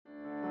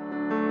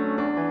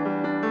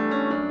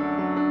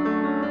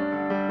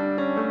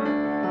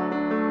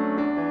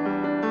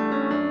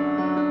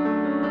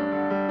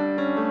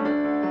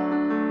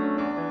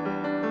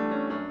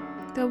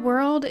The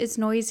World is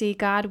Noisy,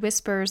 God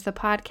Whispers, the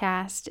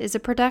podcast, is a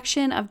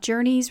production of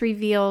Journeys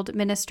Revealed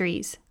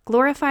Ministries.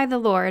 Glorify the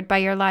Lord by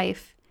your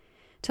life.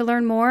 To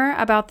learn more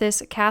about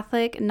this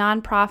Catholic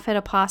nonprofit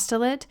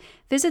apostolate,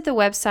 visit the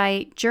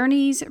website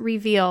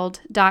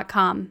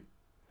journeysrevealed.com.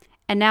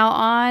 And now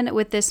on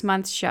with this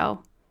month's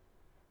show.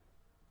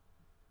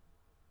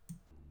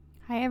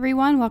 Hi,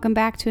 everyone. Welcome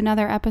back to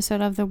another episode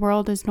of The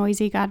World is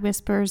Noisy, God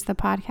Whispers, the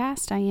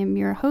podcast. I am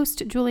your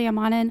host, Julia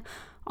Monnin,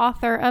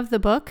 author of the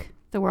book,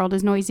 The World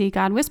is Noisy,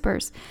 God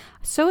Whispers.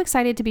 So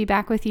excited to be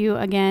back with you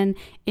again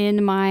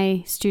in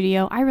my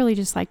studio. I really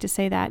just like to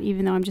say that,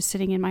 even though I'm just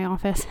sitting in my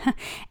office.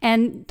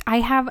 And I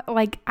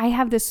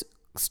have this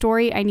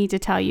story I need to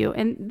tell you.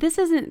 And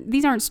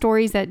these aren't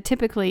stories that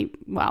typically,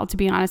 well, to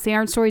be honest, they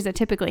aren't stories that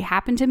typically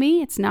happen to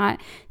me. It's not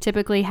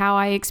typically how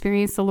I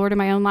experience the Lord in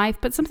my own life,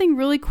 but something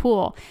really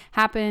cool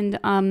happened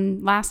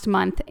last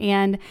month.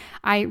 And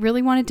I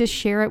really wanted to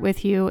share it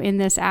with you in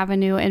this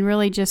avenue and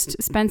really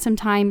just spend some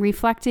time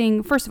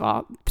reflecting. First of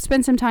all,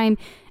 spend some time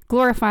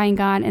glorifying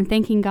God and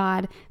thanking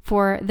God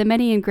for the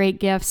many and great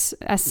gifts,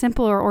 as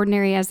simple or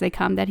ordinary as they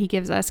come, that He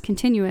gives us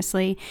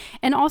continuously.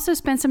 And also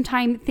spend some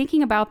time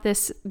thinking about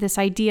this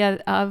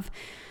idea of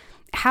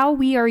how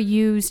we are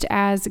used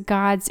as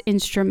God's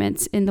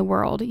instruments in the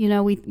world. You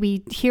know,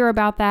 we hear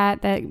about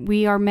that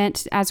we are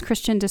meant as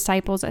Christian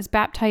disciples, as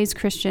baptized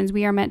Christians,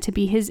 we are meant to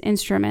be His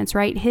instruments,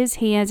 right? His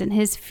hands and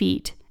His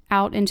feet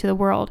out into the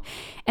world.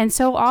 And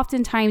so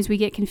oftentimes we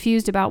get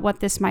confused about what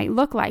this might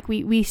look like.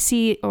 We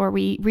see or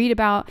we read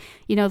about,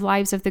 the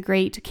lives of the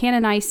great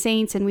canonized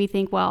saints, and we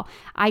think, well,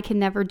 I can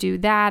never do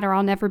that, or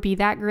I'll never be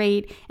that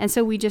great. And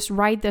so we just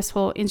write this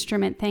whole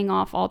instrument thing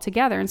off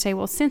altogether and say,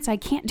 well, since I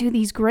can't do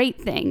these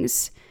great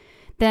things,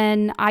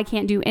 then I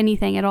can't do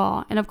anything at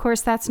all. And of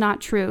course, that's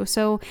not true.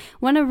 So I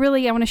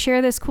want to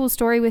share this cool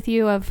story with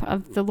you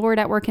of the Lord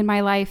at work in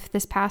my life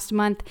this past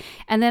month,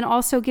 and then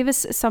also give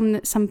us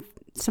something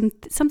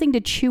to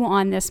chew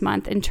on this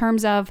month in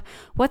terms of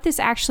what this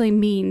actually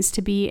means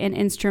to be an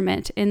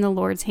instrument in the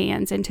Lord's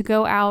hands and to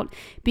go out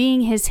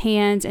being His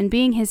hands and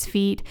being His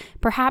feet,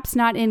 perhaps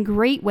not in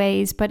great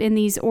ways, but in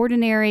these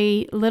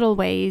ordinary little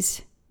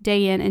ways,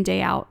 day in and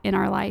day out in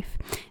our life.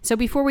 So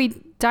before we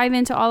dive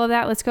into all of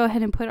that, let's go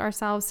ahead and put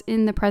ourselves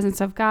in the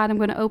presence of God. I'm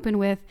going to open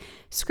with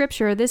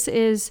scripture. This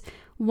is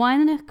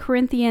 1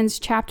 Corinthians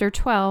chapter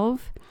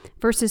 12,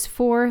 verses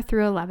 4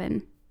 through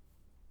 11.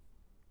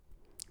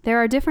 There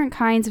are different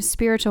kinds of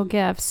spiritual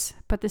gifts,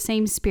 but the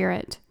same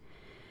Spirit.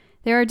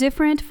 There are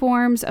different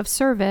forms of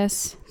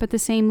service, but the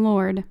same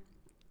Lord.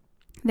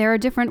 There are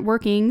different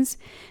workings,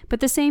 but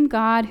the same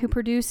God who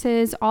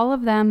produces all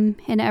of them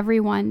in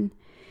everyone.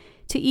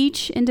 To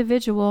each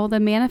individual, the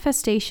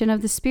manifestation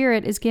of the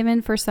Spirit is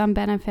given for some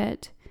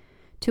benefit.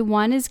 To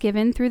one is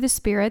given through the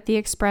Spirit the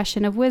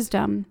expression of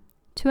wisdom,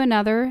 to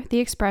another the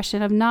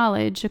expression of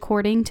knowledge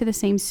according to the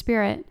same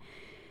Spirit,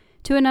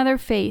 to another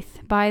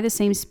faith by the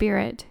same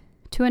Spirit,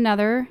 to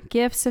another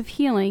gifts of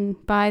healing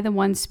by the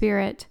one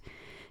Spirit,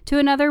 to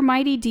another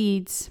mighty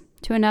deeds,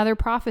 to another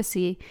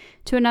prophecy,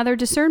 to another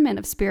discernment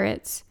of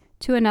spirits,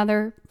 to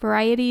another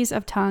varieties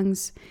of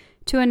tongues,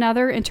 to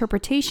another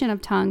interpretation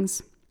of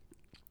tongues.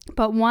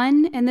 But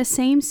one and the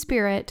same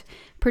Spirit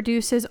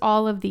produces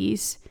all of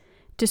these,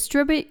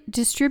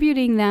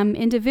 distributing them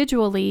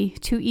individually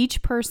to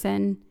each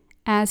person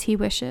as He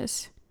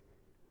wishes.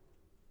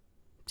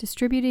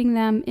 Distributing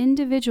them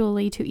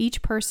individually to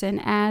each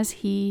person as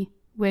He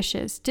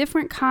wishes.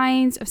 Different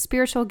kinds of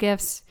spiritual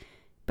gifts,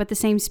 but the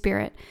same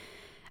Spirit.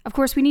 Of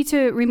course, we need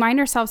to remind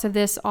ourselves of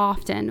this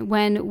often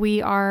when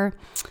we are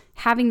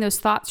having those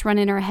thoughts run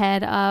in our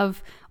head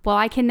of, well,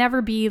 I can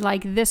never be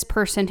like this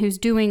person who's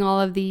doing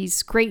all of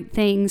these great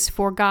things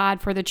for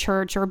God, for the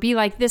church, or be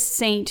like this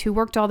saint who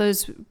worked all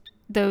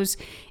those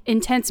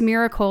intense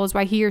miracles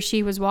while he or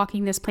she was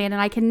walking this planet.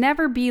 I can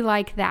never be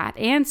like that.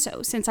 And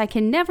so, since I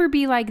can never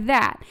be like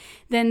that,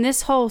 then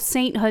this whole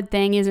sainthood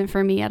thing isn't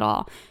for me at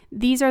all.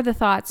 These are the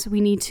thoughts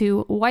we need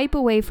to wipe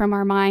away from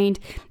our mind.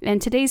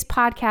 And today's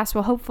podcast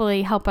will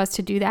hopefully help us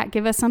to do that,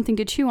 give us something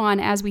to chew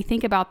on as we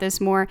think about this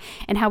more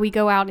and how we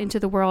go out into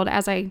the world,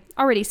 as I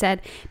already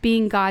said,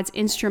 being God's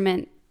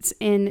instrument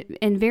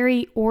in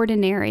very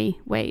ordinary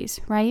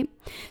ways, right?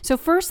 So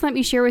first, let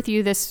me share with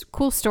you this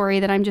cool story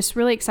that I'm just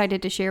really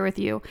excited to share with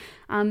you.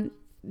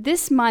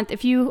 This month,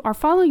 if you are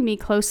following me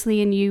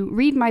closely and you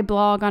read my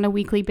blog on a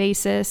weekly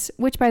basis,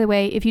 which, by the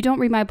way, if you don't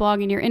read my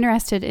blog and you're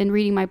interested in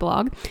reading my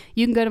blog,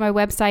 you can go to my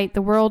website,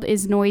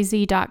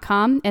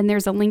 theworldisnoisy.com, and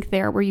there's a link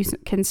there where you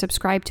can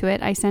subscribe to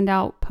it. I send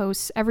out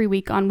posts every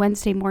week on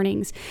Wednesday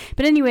mornings.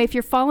 But anyway, if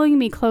you're following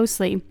me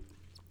closely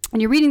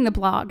and you're reading the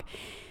blog,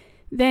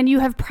 then you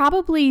have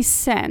probably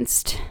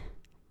sensed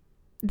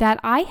that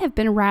I have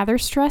been rather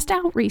stressed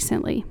out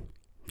recently.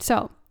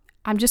 So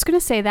I'm just going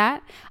to say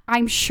that.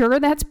 I'm sure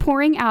that's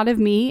pouring out of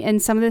me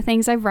and some of the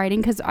things I'm writing,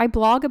 because I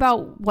blog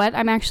about what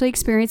I'm actually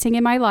experiencing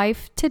in my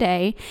life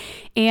today.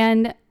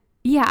 And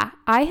yeah,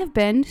 I have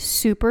been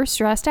super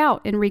stressed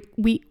out in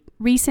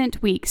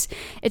recent weeks.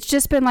 It's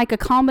just been like a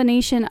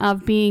combination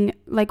of being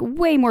like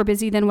way more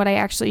busy than what I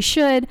actually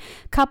should,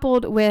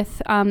 coupled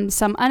with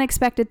some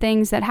unexpected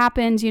things that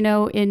happened,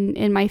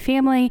 in my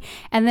family.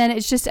 And then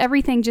it's just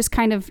everything just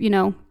kind of,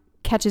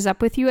 catches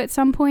up with you at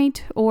some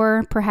point,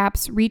 or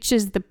perhaps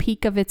reaches the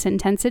peak of its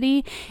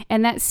intensity.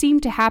 And that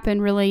seemed to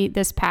happen really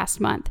this past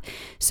month.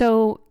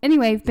 So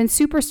anyway, I've been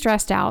super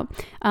stressed out.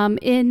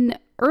 In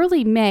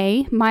early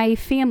May, my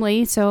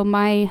family, so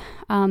my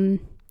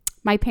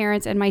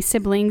parents and my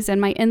siblings and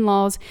my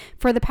in-laws,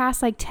 for the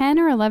past 10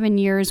 or 11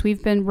 years,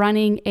 we've been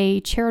running a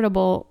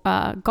charitable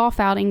golf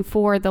outing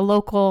for the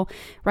local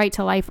Right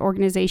to Life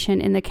organization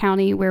in the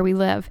county where we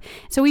live.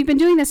 So we've been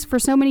doing this for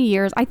so many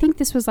years. I think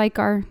this was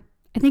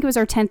I think it was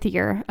our 10th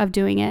year of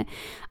doing it.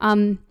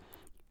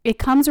 It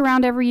comes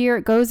around every year.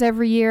 It goes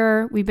every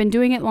year. We've been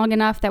doing it long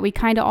enough that we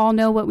kind of all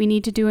know what we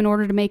need to do in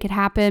order to make it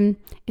happen.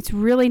 It's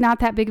really not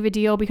that big of a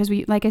deal because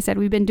like I said,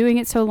 we've been doing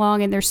it so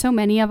long, and there's so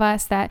many of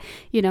us that,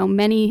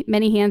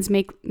 many hands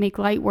make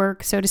light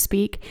work, so to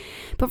speak.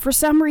 But for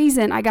some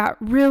reason, I got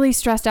really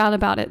stressed out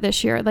about it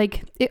this year.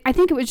 I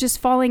think it was just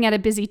falling at a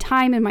busy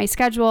time in my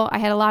schedule. I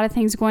had a lot of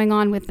things going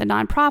on with the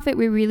nonprofit.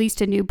 We released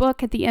a new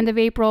book at the end of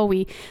April.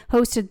 We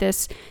hosted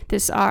this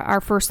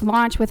our first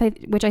launch,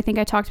 which I think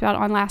I talked about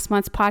on last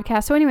month's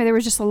podcast. So anyway, there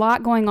was just a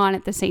lot going on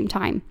at the same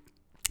time.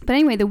 But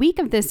anyway, the week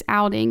of this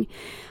outing,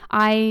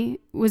 I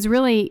was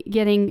really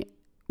getting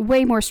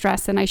way more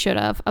stressed than I should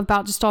have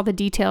about just all the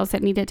details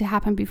that needed to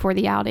happen before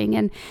the outing.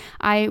 And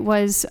I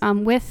was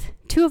with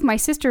two of my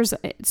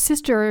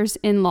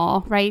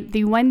sisters-in-law, right,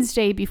 the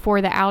Wednesday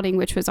before the outing,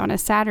 which was on a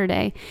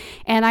Saturday.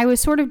 And I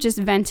was sort of just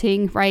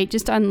venting, right,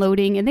 just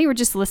unloading. And they were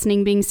just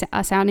listening, being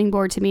a sounding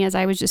board to me as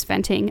I was just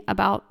venting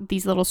about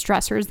these little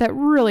stressors that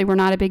really were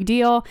not a big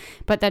deal,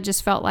 but that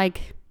just felt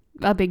like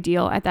a big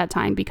deal at that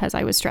time because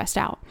I was stressed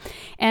out.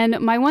 And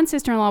my one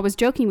sister-in-law was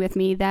joking with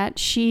me that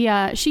she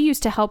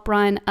used to help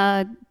run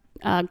a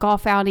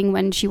golf outing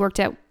when she worked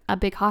at a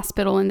big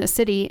hospital in the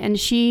city. And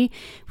she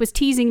was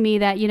teasing me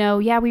that,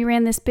 we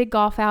ran this big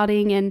golf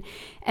outing and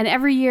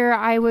every year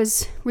I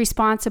was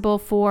responsible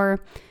for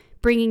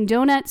bringing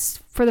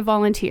donuts for the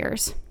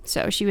volunteers.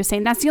 So she was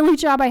saying, that's the only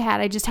job I had.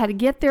 I just had to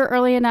get there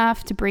early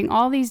enough to bring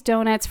all these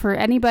donuts for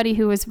anybody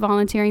who was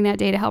volunteering that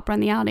day to help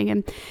run the outing.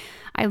 And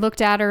I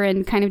looked at her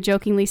and kind of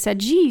jokingly said,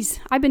 geez,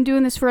 I've been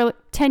doing this for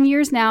 10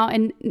 years now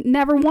and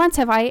never once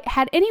have I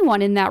had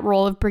anyone in that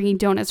role of bringing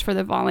donuts for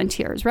the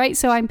volunteers, right?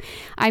 So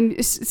I'm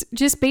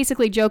just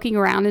basically joking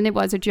around, and it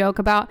was a joke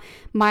about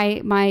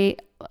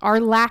our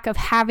lack of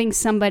having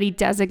somebody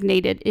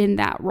designated in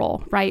that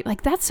role, right?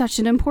 That's such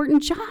an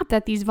important job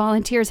that these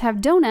volunteers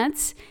have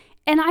donuts,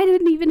 and I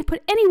didn't even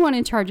put anyone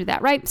in charge of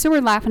that, right? So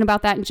we're laughing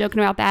about that and joking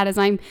about that as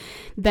I'm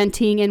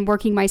venting and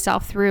working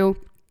myself through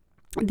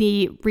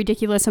the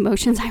ridiculous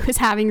emotions I was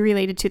having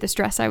related to the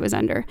stress I was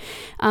under.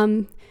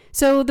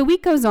 So the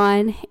week goes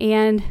on,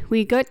 and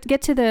we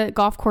get to the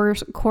golf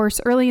course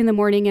early in the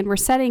morning, and we're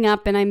setting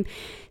up, and I'm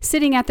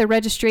sitting at the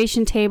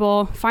registration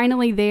table,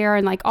 finally there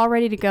and all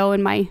ready to go.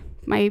 And my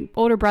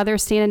older brother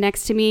standing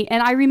next to me.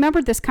 And I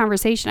remembered this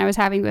conversation I was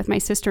having with my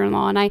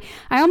sister-in-law. And I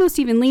almost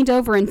even leaned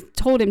over and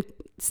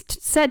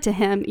said to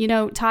him,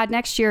 Todd,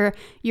 next year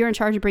you're in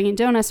charge of bringing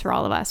donuts for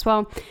all of us.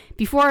 Well,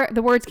 before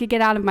the words could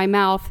get out of my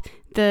mouth,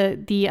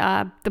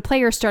 the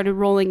players started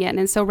rolling in,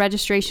 and so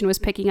registration was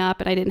picking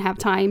up, and I didn't have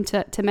time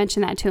to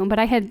mention that to him. But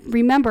I had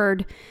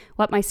remembered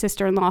what my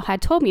sister-in-law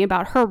had told me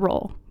about her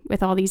role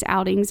with all these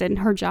outings, and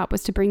her job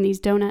was to bring these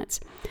donuts.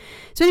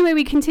 So anyway,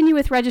 we continue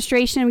with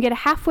registration, and we get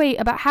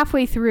about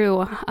halfway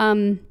through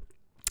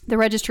the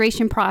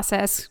registration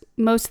process.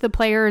 Most of the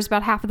players,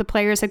 about half of the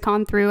players, had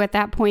gone through at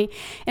that point,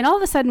 and all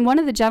of a sudden, one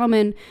of the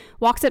gentlemen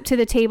walks up to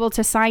the table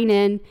to sign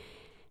in,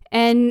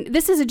 and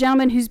this is a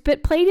gentleman who's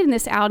played in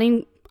this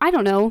outing, I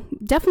don't know,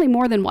 definitely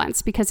more than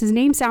once, because his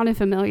name sounded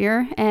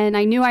familiar and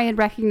I knew I had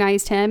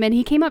recognized him. And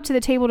he came up to the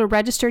table to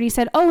register, and he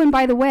said, oh, and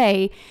by the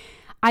way,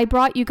 I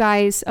brought you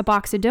guys a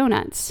box of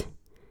donuts.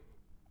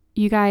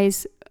 You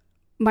guys,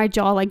 my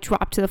jaw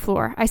dropped to the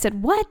floor. I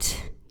said,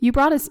 what? You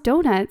brought us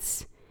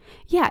donuts?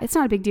 Yeah, it's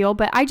not a big deal,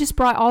 but I just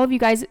brought all of you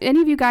guys,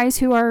 any of you guys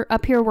who are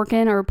up here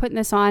working or putting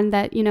this on,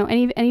 that,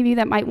 any of you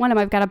that might want them,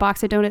 I've got a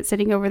box of donuts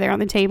sitting over there on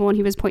the table. And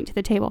he was pointing to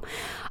the table.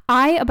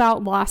 I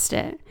about lost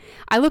it.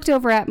 I looked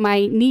over at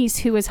my niece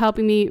who was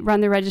helping me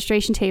run the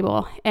registration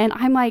table, and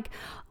I'm like,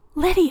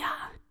 Lydia,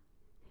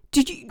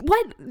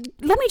 what?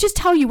 Let me just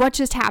tell you what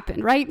just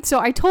happened, right? So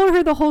I told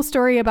her the whole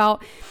story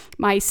about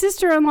my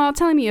sister-in-law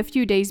telling me a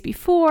few days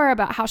before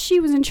about how she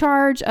was in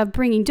charge of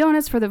bringing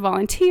donuts for the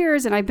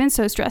volunteers, and I've been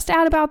so stressed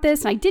out about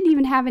this, and I didn't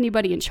even have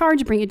anybody in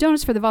charge of bringing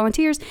donuts for the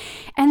volunteers.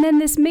 And then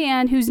this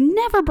man who's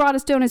never brought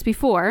us donuts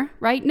before,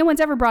 right? No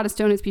one's ever brought us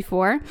donuts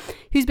before,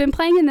 who's been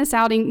playing in this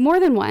outing more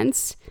than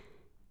once,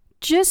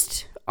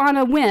 just on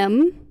a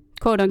whim,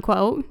 quote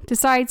unquote,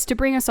 decides to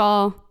bring us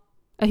all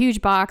a huge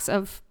box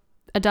of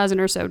a dozen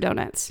or so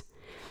donuts.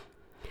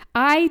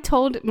 I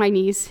told my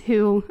niece,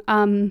 who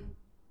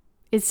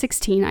is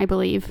 16, I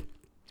believe,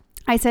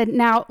 I said,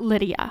 now,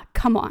 Lydia,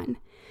 come on.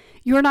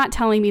 You're not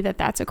telling me that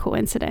that's a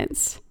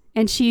coincidence.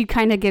 And she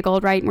kind of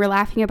giggled, right? And we're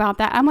laughing about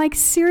that. I'm like,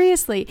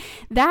 seriously,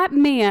 that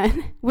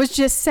man was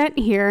just sent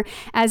here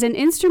as an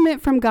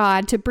instrument from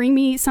God to bring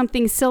me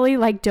something silly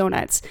like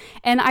donuts.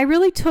 And I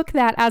really took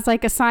that as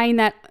like a sign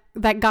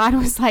that God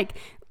was like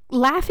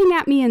laughing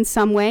at me in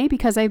some way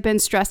because I've been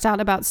stressed out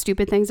about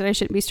stupid things that I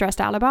shouldn't be stressed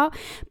out about,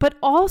 but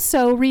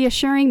also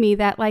reassuring me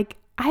that like,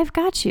 I've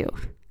got you.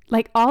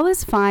 Like, all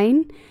is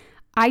fine.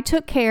 I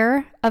took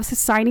care of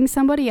signing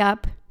somebody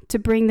up to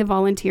bring the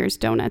volunteers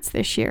donuts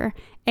this year.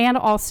 And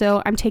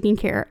also, I'm taking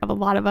care of a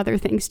lot of other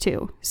things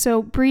too.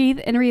 So breathe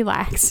and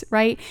relax,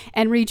 right?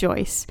 And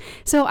rejoice.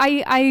 So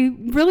I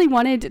really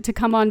wanted to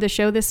come on the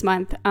show this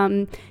month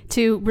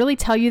to really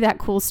tell you that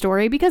cool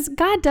story, because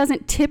God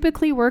doesn't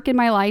typically work in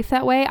my life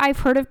that way. I've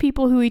heard of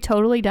people who he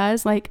totally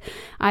does. Like,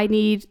 I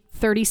need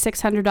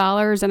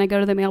 $3,600 and I go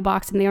to the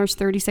mailbox and there's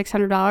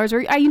 $3,600.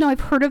 Or, I've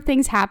heard of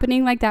things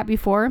happening like that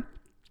before.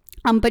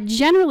 But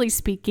generally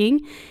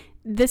speaking,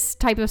 this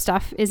type of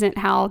stuff isn't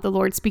how the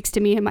Lord speaks to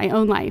me in my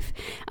own life.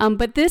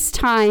 But this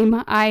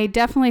time I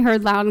definitely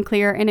heard loud and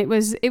clear. And it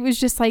was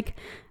just like,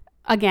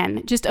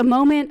 again, just a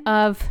moment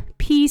of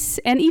peace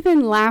and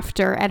even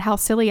laughter at how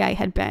silly I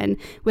had been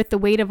with the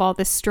weight of all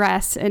this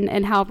stress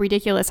and how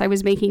ridiculous I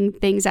was making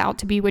things out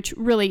to be, which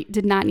really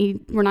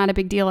were not a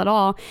big deal at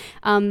all.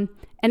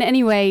 And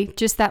anyway,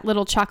 just that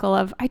little chuckle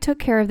of, I took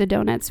care of the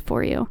donuts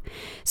for you.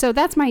 So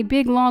that's my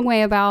big, long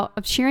way of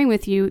sharing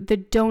with you the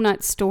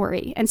donut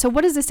story. And so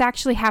what does this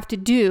actually have to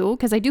do?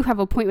 Because I do have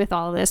a point with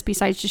all of this,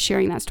 besides just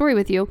sharing that story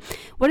with you.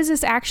 What does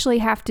this actually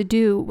have to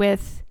do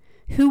with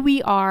who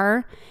we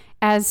are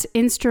as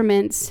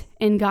instruments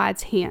in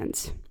God's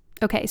hands?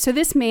 Okay, so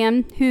this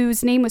man,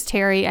 whose name was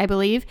Terry, I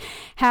believe,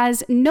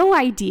 has no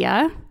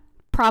idea,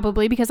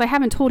 probably, because I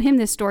haven't told him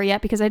this story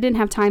yet because I didn't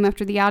have time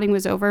after the outing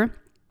was over,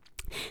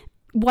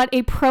 what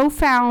a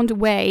profound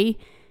way,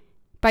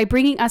 by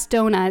bringing us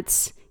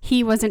donuts,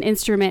 he was an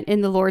instrument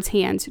in the Lord's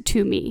hands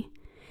to me.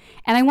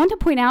 And I want to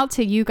point out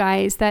to you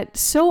guys that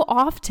so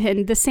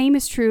often the same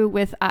is true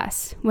with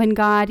us when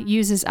God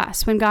uses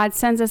us, when God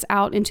sends us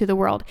out into the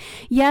world.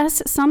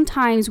 Yes,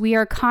 sometimes we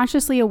are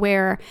consciously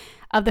aware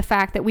of the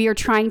fact that we are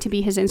trying to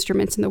be his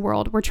instruments in the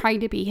world. We're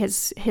trying to be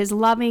his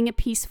loving,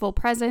 peaceful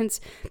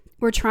presence.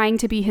 We're trying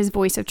to be his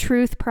voice of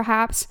truth,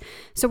 perhaps.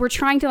 So we're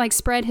trying to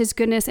spread his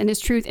goodness and his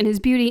truth and his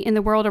beauty in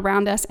the world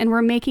around us. And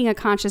we're making a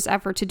conscious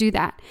effort to do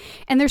that.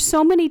 And there's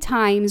so many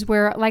times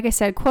where, like I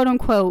said, quote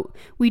unquote,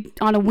 we,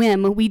 on a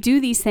whim, we do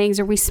these things,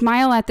 or we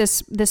smile at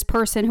this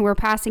person who we're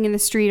passing in the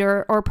street,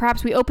 or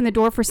perhaps we open the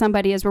door for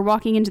somebody as we're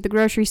walking into the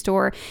grocery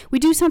store. We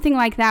do something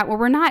like that where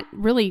we're not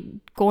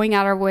really going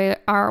out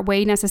our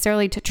way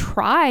necessarily to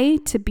try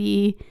to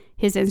be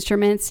his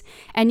instruments.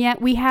 And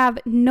yet we have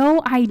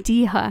no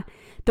idea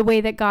the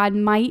way that God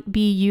might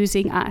be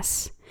using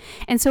us.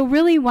 And so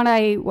really what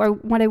I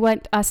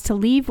want us to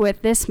leave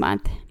with this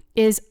month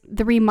is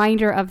the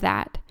reminder of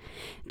that,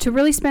 to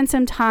really spend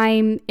some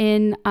time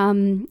in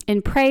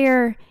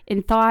prayer,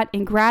 in thought,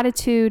 in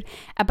gratitude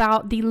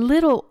about the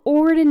little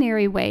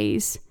ordinary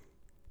ways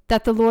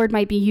that the Lord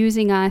might be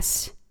using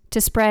us to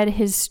spread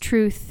his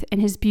truth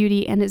and his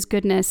beauty and his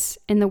goodness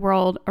in the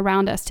world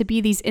around us, to be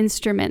these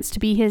instruments, to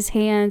be his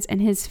hands and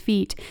his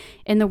feet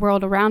in the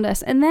world around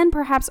us. And then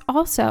perhaps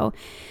also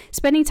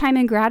spending time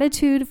in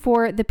gratitude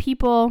for the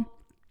people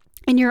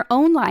in your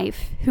own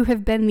life who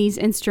have been these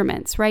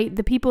instruments, right?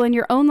 The people in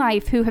your own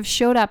life who have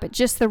showed up at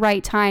just the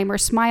right time, or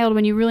smiled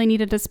when you really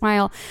needed to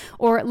smile,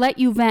 or let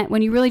you vent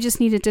when you really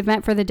just needed to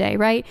vent for the day,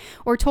 right?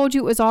 Or told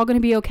you it was all going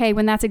to be okay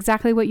when that's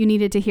exactly what you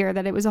needed to hear,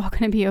 that it was all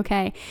going to be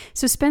okay.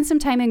 So spend some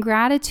time in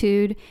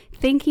gratitude,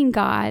 thanking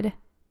God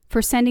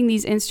for sending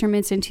these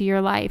instruments into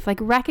your life,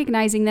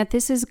 recognizing that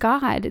this is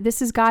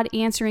God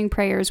answering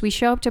prayers. We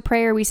show up to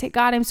prayer. We say,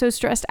 God, I'm so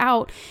stressed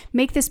out.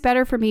 Make this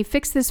better for me.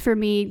 Fix this for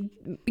me.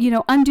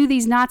 Undo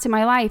these knots in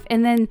my life.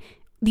 And then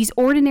these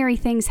ordinary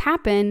things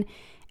happen.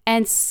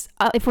 And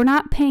if we're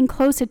not paying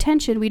close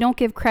attention, we don't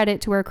give credit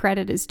to where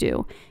credit is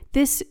due.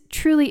 This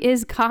truly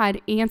is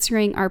God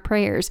answering our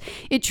prayers.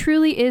 It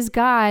truly is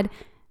God,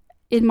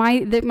 in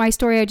my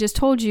story I just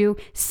told you,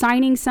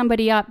 signing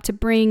somebody up to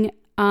bring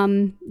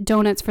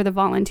donuts for the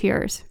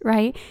volunteers,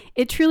 right?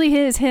 It truly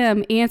is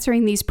him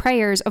answering these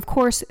prayers, of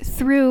course,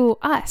 through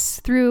us,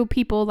 through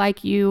people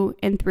like you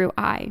and through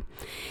I.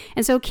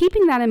 And so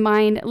keeping that in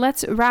mind,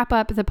 let's wrap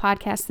up the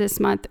podcast this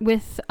month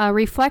with a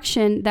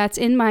reflection that's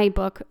in my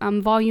book,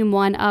 Volume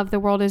 1 of The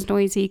World is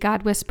Noisy,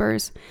 God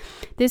Whispers.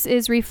 This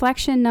is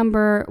reflection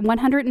number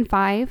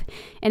 105.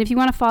 And if you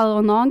want to follow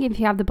along, if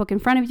you have the book in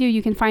front of you,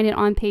 you can find it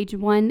on page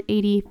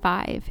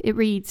 185. It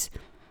reads,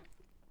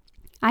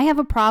 I have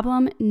a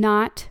problem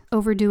not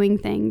overdoing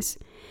things.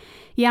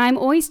 Yeah, I'm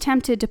always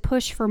tempted to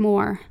push for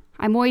more.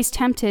 I'm always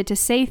tempted to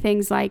say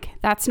things like,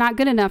 that's not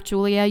good enough,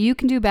 Julia, you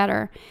can do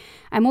better.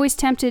 I'm always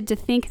tempted to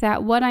think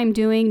that what I'm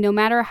doing, no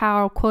matter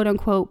how quote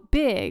unquote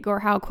big or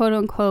how quote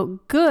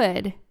unquote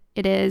good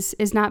it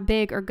is not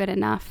big or good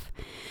enough.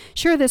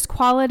 Sure, this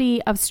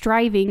quality of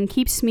striving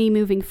keeps me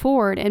moving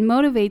forward and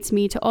motivates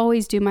me to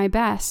always do my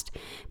best,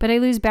 but I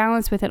lose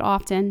balance with it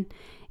often.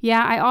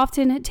 Yeah, I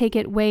often take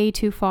it way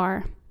too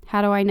far.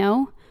 How do I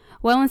know?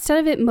 Well, instead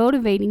of it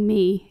motivating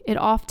me, it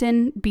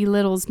often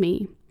belittles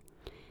me.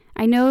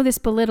 I know this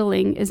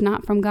belittling is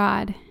not from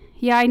God.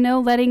 Yeah, I know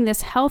letting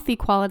this healthy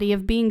quality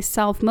of being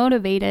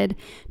self-motivated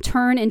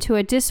turn into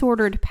a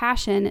disordered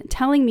passion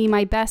telling me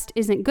my best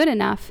isn't good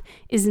enough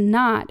is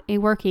not a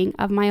working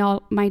of my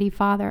Almighty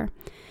Father.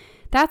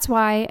 That's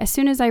why, as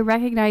soon as I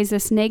recognize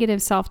this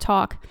negative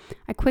self-talk,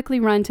 I quickly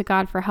run to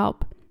God for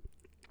help.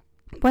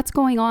 What's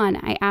going on?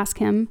 I ask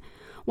him.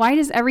 Why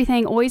does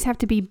everything always have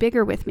to be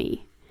bigger with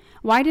me?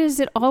 Why does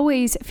it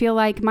always feel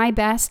like my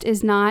best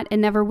is not and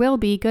never will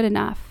be good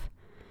enough?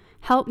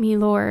 Help me,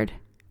 Lord.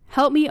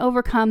 Help me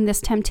overcome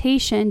this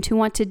temptation to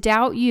want to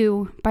doubt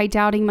you by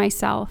doubting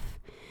myself.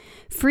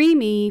 Free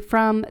me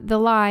from the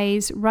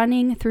lies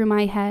running through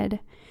my head.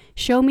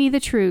 Show me the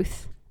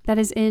truth that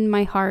is in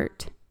my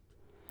heart.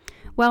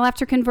 Well,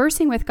 after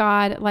conversing with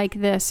God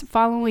like this,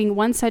 following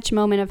one such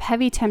moment of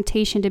heavy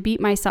temptation to beat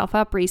myself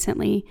up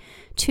recently,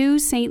 2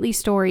 saintly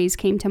stories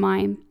came to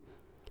mind.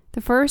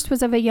 The first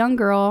was of a young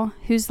girl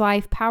whose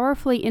life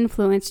powerfully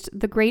influenced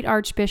the great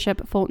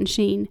Archbishop Fulton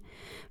Sheen.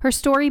 Her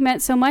story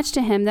meant so much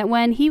to him that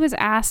when he was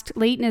asked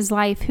late in his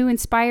life who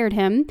inspired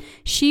him,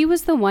 she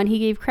was the one he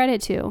gave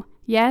credit to.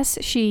 Yes,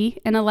 she,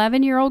 an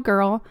 11-year-old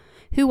girl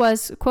who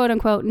was,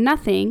 quote-unquote,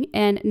 nothing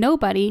and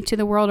nobody to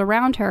the world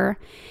around her,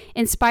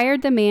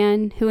 inspired the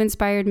man who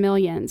inspired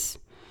millions.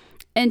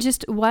 And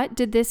just what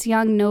did this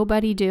young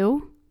nobody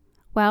do?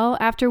 Well,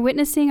 after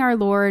witnessing our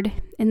Lord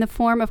in the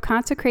form of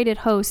consecrated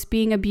hosts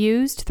being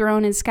abused,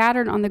 thrown, and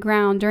scattered on the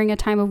ground during a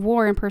time of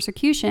war and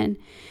persecution,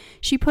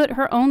 she put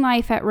her own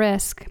life at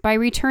risk by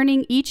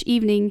returning each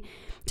evening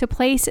to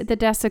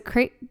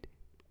the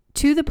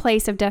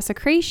place of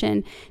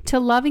desecration to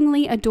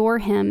lovingly adore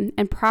him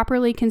and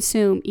properly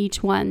consume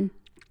each one.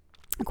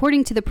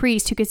 According to the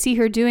priest who could see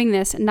her doing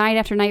this night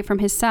after night from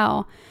his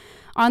cell,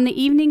 on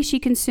the evening she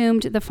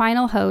consumed the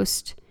final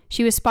host,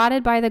 she was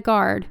spotted by the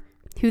guard,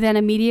 who then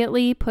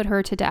immediately put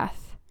her to death.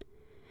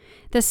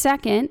 The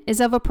second is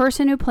of a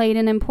person who played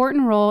an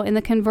important role in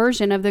the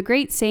conversion of the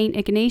great Saint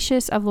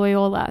Ignatius of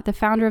Loyola, the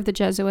founder of the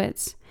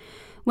Jesuits.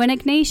 When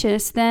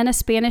Ignatius, then a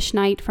Spanish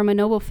knight from a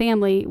noble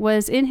family,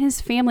 was in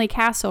his family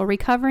castle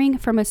recovering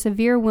from a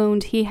severe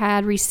wound he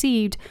had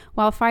received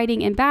while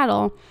fighting in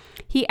battle,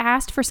 he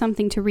asked for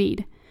something to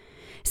read.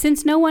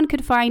 Since no one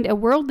could find a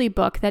worldly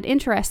book that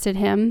interested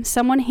him,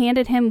 someone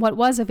handed him what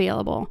was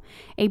available,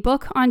 a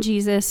book on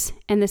Jesus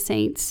and the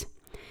saints.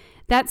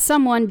 That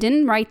someone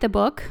didn't write the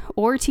book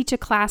or teach a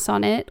class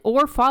on it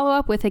or follow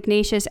up with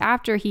Ignatius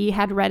after he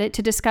had read it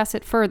to discuss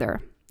it further.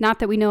 Not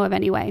that we know of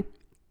anyway.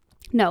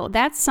 No,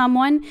 that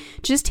someone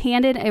just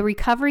handed a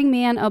recovering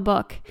man a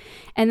book,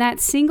 and that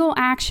single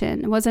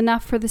action was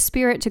enough for the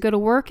Spirit to go to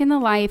work in the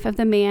life of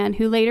the man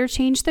who later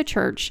changed the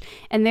church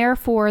and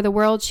therefore the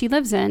world she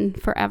lives in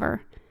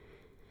forever.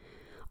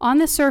 On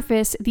the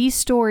surface, these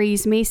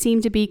stories may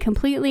seem to be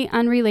completely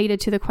unrelated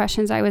to the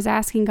questions I was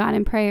asking God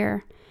in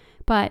prayer.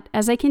 But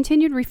as I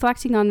continued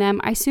reflecting on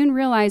them, I soon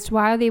realized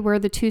why they were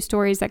the 2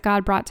 stories that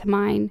God brought to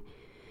mind.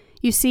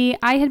 You see,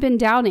 I had been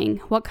doubting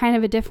what kind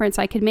of a difference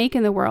I could make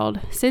in the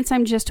world, since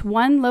I'm just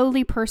one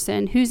lowly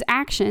person whose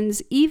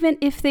actions, even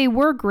if they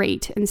were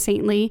great and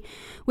saintly,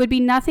 would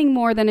be nothing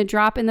more than a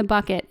drop in the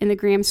bucket in the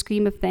grand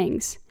scheme of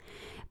things.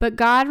 But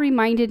God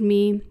reminded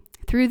me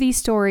through these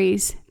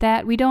stories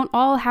that we don't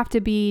all have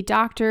to be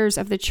doctors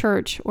of the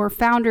church or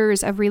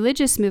founders of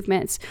religious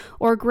movements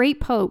or great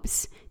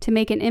popes to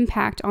make an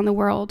impact on the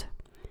world.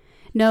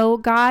 No,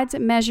 God's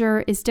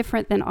measure is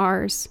different than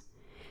ours.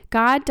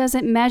 God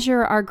doesn't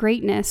measure our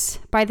greatness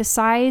by the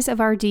size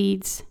of our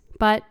deeds,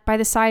 but by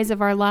the size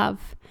of our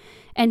love.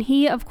 And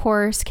he, of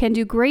course, can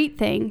do great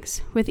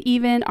things with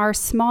even our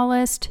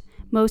smallest,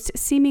 most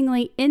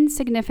seemingly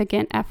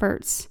insignificant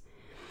efforts.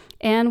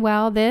 And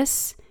well,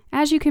 this,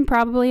 as you can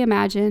probably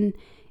imagine,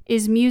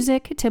 is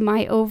music to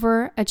my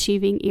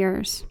overachieving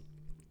ears.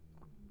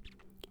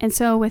 And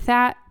so with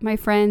that, my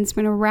friends, I'm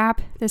going to wrap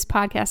this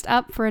podcast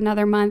up for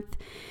another month.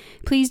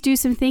 Please do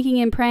some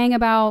thinking and praying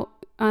about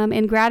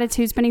in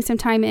gratitude, spending some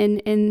time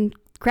in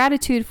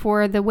gratitude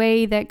for the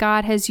way that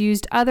God has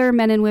used other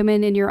men and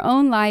women in your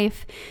own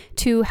life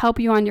to help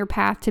you on your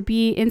path, to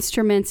be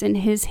instruments in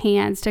his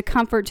hands, to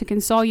comfort, to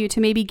console you, to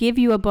maybe give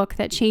you a book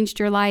that changed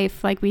your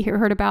life, like we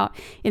heard about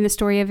in the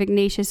story of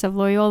Ignatius of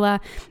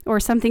Loyola, or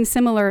something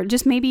similar.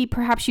 Just maybe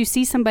perhaps you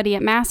see somebody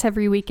at Mass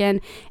every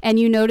weekend and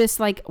you notice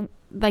like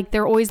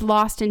they're always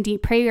lost in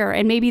deep prayer.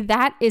 And maybe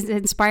that is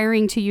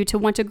inspiring to you to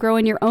want to grow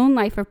in your own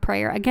life of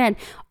prayer. Again,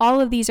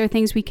 all of these are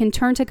things we can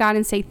turn to God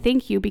and say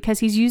thank you, because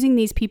he's using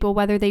these people,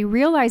 whether they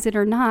realize it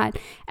or not,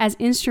 as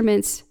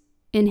instruments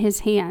in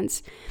his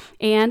hands.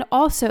 And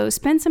also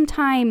spend some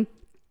time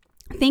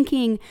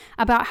thinking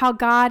about how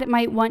God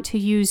might want to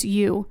use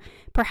you,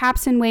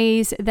 perhaps in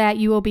ways that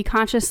you will be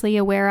consciously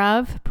aware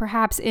of,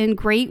 perhaps in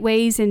great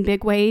ways, in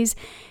big ways,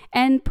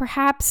 and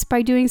perhaps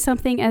by doing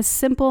something as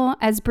simple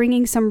as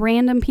bringing some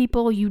random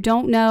people you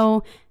don't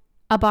know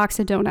a box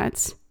of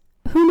donuts.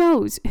 who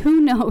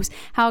knows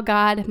how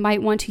God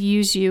might want to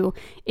use you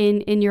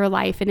in your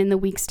life and in the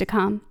weeks to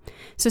come.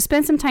 So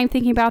spend some time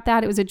thinking about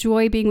that. It was a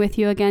joy being with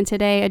you again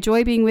today, a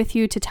joy being with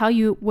you to tell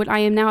you what I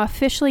am now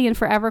officially and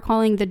forever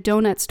calling the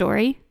donut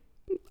story.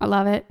 I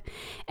love it.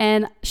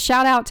 And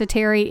shout out to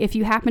Terry if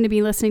you happen to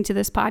be listening to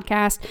this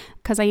podcast,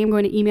 because I am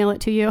going to email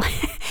it to you.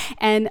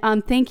 And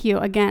thank you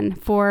again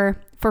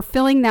for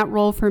filling that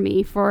role for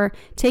me, for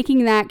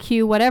taking that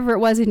cue, whatever it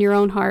was in your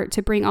own heart,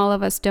 to bring all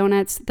of us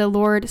donuts. The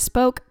Lord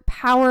spoke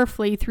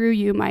powerfully through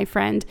you, my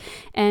friend,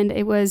 and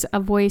it was a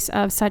voice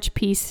of such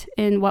peace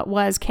in what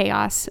was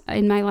chaos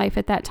in my life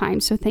at that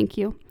time. So thank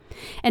you.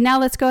 And now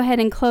let's go ahead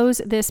and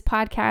close this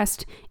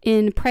podcast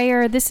in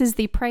prayer. This is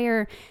the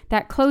prayer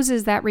that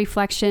closes that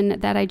reflection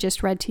that I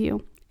just read to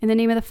you. In the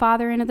name of the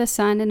Father, and of the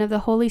Son, and of the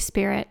Holy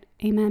Spirit.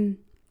 Amen.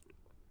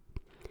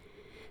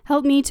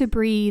 Help me to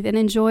breathe and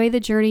enjoy the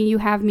journey you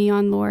have me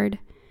on, Lord.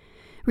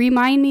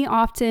 Remind me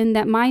often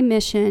that my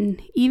mission,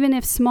 even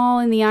if small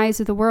in the eyes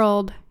of the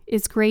world,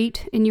 is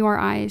great in your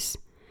eyes.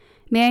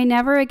 May I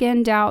never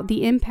again doubt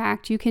the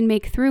impact you can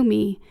make through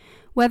me,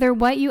 whether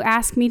what you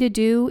ask me to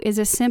do is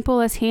as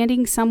simple as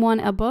handing someone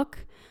a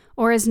book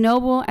or as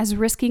noble as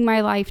risking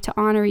my life to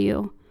honor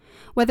you.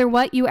 Whether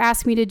what you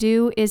ask me to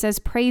do is as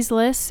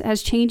praiseless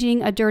as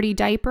changing a dirty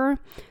diaper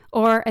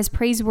or as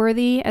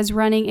praiseworthy as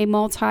running a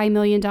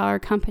multi-million-dollar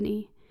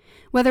company.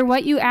 Whether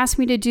what you ask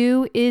me to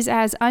do is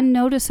as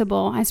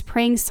unnoticeable as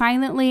praying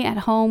silently at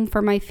home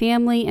for my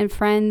family and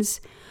friends,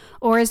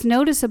 or as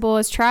noticeable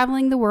as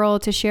traveling the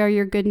world to share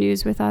your good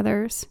news with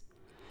others.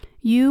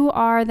 You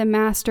are the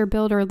master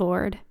builder,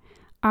 Lord.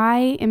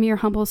 I am your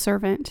humble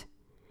servant.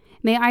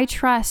 May I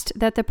trust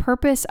that the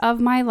purpose of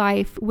my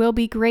life will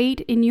be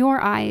great in your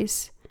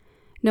eyes,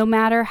 no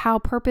matter how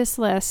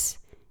purposeless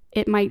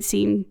it might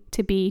seem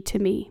to be to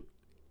me.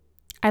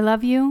 I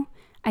love you.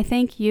 I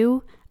thank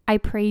you. I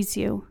praise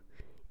you.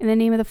 In the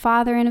name of the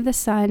Father, and of the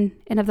Son,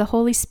 and of the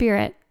Holy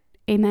Spirit.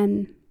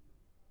 Amen.